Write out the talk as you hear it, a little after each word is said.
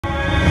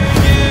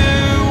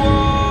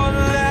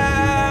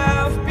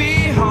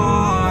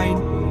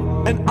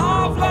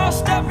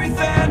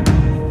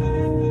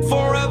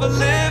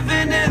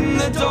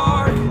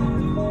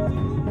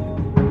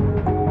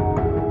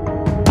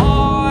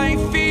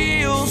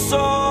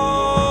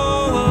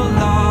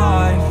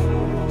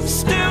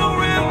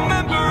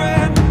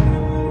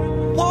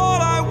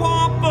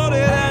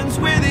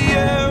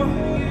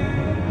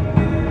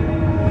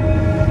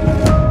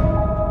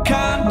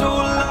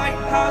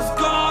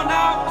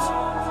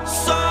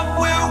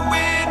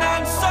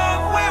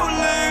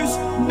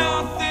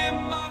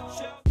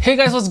Hey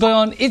guys, what's going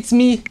on? It's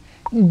me,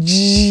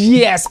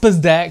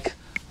 Jaspas Deck,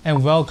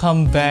 and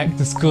welcome back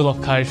to School of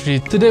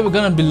Cardistry. Today we're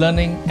gonna be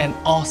learning an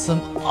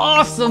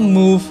awesome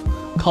move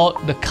called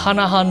the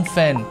Carnahan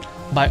fan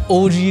by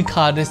OG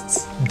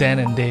Cardists Dan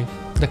and Dave.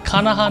 The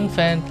Carnahan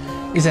fan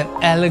is an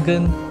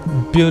elegant,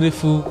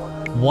 beautiful,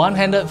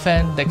 one-handed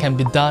fan that can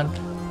be done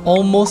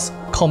almost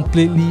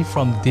completely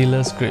from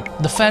dealer's grip.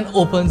 The fan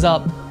opens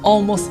up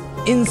almost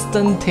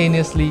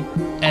instantaneously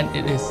and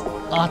it is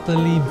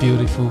utterly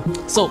beautiful.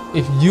 So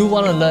if you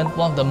want to learn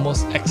one of the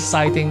most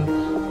exciting,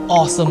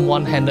 awesome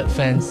one-handed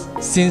fans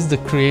since the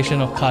creation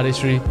of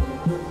cardistry,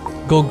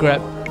 go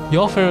grab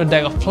your favorite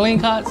deck of playing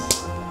cards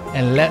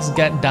and let's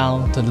get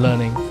down to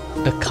learning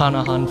the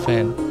Carnahan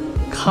fan.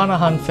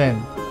 Carnahan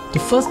fan. To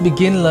first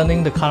begin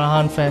learning the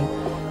Carnahan fan,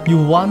 you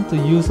want to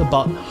use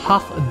about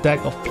half a deck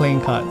of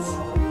playing cards.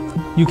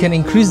 You can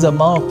increase the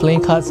amount of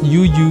playing cards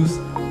you use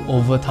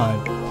over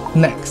time.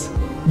 Next,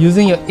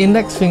 using your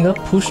index finger,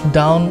 push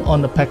down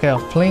on the packet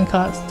of playing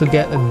cards to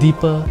get a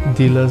deeper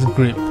dealer's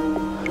grip.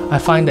 I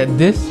find that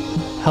this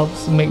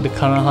helps make the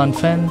Carnahan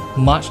fan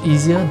much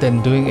easier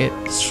than doing it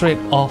straight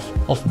off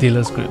of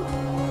dealer's grip.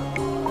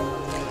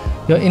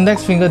 Your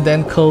index finger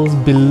then curls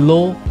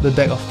below the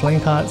deck of playing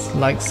cards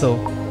like so.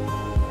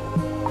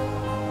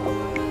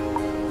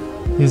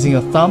 Using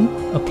your thumb,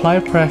 apply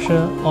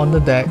pressure on the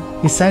deck,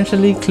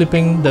 essentially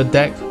clipping the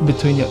deck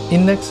between your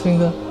index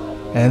finger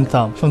and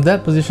thumb. From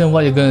that position,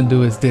 what you're going to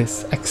do is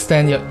this.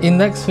 Extend your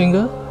index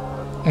finger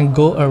and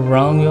go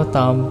around your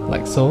thumb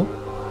like so,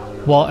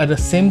 while at the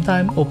same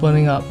time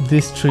opening up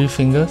these three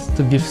fingers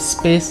to give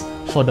space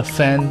for the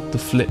fan to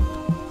flip.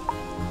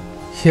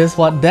 Here's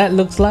what that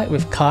looks like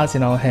with cards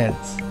in our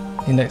hands.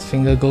 Index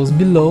finger goes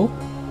below,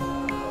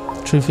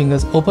 three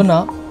fingers open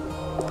up,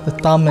 the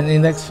thumb and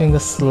index finger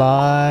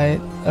slide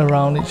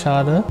around each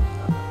other,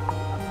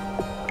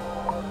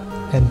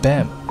 and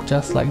bam,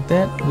 just like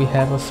that, we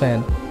have a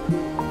fan.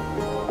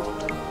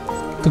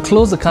 To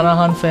close the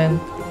Carnahan fan,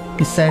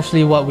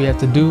 essentially what we have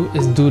to do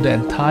is do the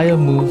entire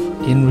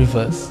move in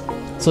reverse.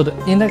 So the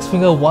index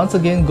finger once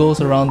again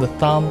goes around the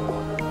thumb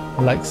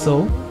like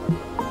so,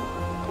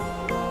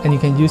 and you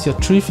can use your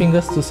three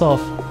fingers to sort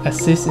of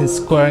assist in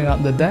squaring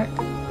up the deck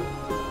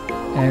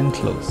and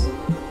close.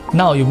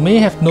 Now you may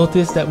have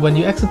noticed that when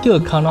you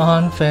execute a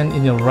Carnahan fan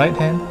in your right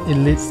hand, it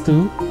leads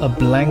to a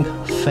blank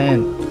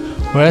fan,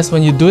 whereas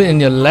when you do it in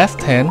your left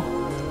hand,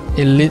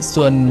 it leads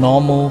to a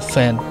normal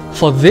fan.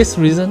 For this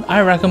reason,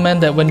 I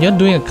recommend that when you're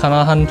doing a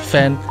Carnahan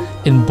fan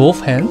in both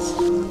hands,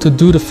 to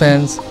do the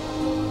fans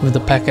with the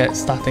packet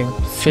starting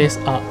face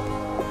up.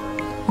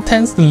 It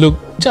tends to look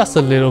just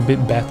a little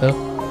bit better.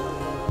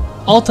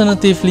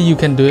 Alternatively, you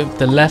can do it with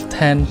the left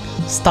hand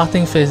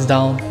starting face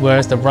down,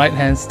 whereas the right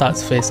hand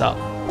starts face up.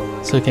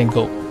 So you can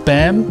go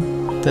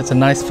bam, that's a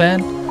nice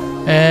fan,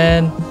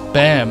 and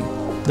bam,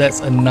 that's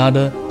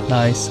another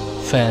nice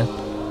fan.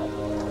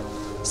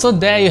 So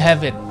there you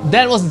have it.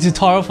 That was the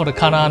tutorial for the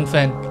Carnahan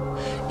fan.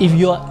 If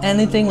you are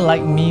anything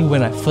like me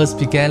when I first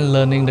began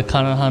learning the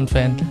Carnahan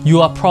fan,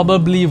 you are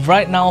probably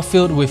right now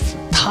filled with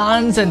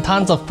tons and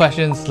tons of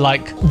questions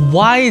like,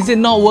 why is it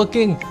not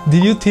working?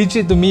 Did you teach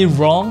it to me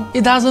wrong?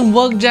 It doesn't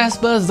work,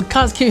 Jaspas. The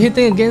cards keep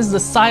hitting against the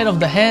side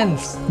of the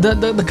hands.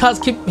 The cards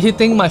keep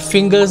hitting my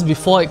fingers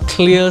before it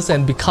clears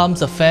and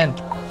becomes a fan.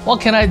 What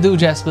can I do,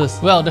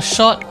 Jaspas? Well, the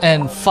short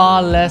and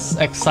far less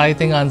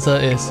exciting answer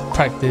is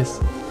practice.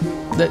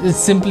 It's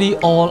simply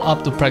all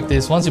up to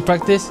practice. Once you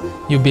practice,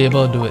 you'll be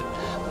able to do it.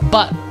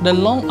 But the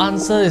long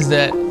answer is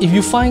that if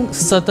you find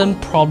certain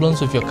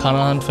problems with your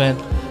Carnahan fan,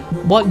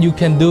 what you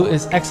can do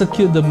is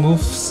execute the move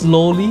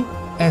slowly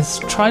and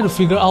try to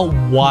figure out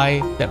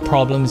why that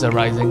problem is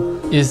arising.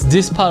 Is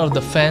this part of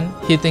the fan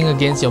hitting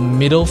against your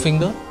middle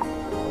finger?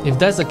 If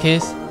that's the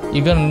case,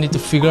 you're gonna need to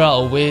figure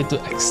out a way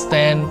to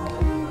extend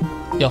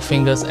your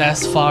fingers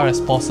as far as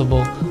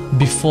possible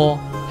before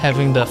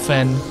having the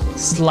fan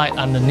slide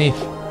underneath.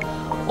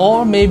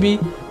 Or maybe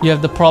you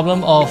have the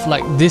problem of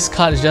like this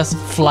card is just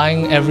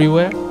flying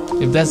everywhere.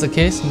 If that's the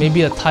case,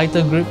 maybe a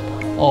tighter grip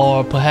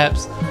or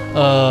perhaps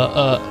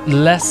a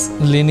less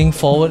leaning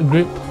forward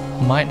grip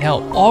might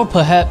help. Or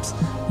perhaps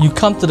you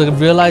come to the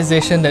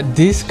realization that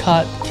this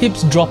card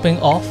keeps dropping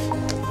off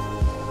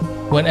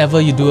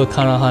whenever you do a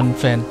Carnahan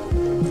fan.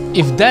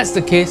 If that's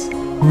the case,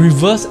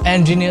 reverse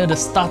engineer the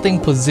starting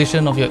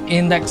position of your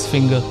index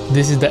finger.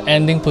 This is the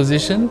ending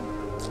position.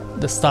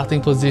 The starting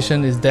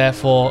position is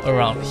therefore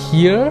around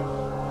here.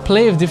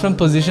 Play with different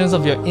positions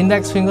of your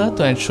index finger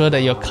to ensure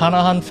that your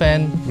Carnahan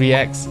fan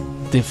reacts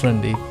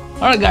differently.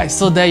 Alright guys,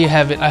 so there you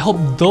have it. I hope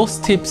those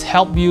tips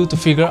help you to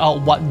figure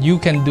out what you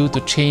can do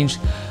to change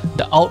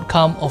the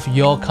outcome of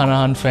your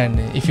Carnahan fan.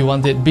 If you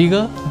want it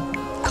bigger,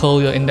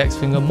 curl your index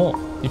finger more.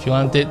 If you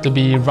want it to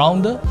be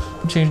rounder,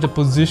 change the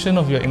position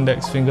of your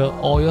index finger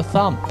or your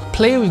thumb.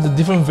 Play with the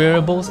different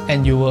variables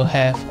and you will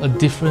have a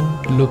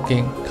different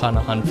looking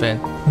Carnahan fan.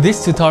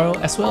 This tutorial,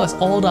 as well as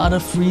all the other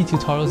free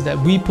tutorials that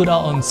we put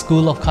out on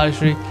School of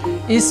Cardistry,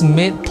 is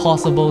made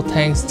possible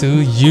thanks to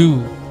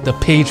you, the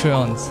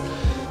Patreons.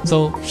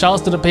 So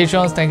shoutouts to the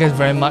patrons, thank you guys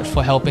very much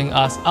for helping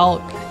us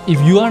out. If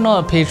you are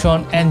not a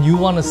patron and you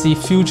want to see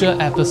future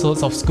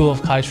episodes of School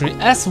of Cardistry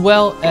as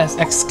well as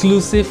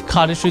exclusive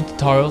cardistry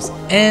tutorials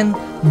and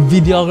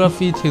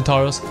videography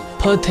tutorials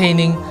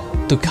pertaining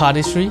to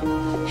cardistry,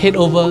 head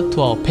over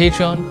to our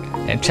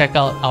Patreon and check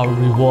out our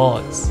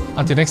rewards.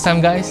 Until next time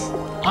guys,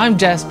 I'm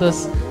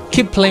Jaspas,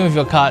 keep playing with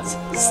your cards,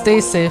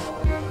 stay safe,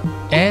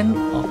 and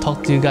I'll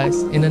talk to you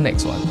guys in the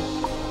next one.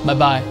 Bye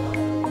bye.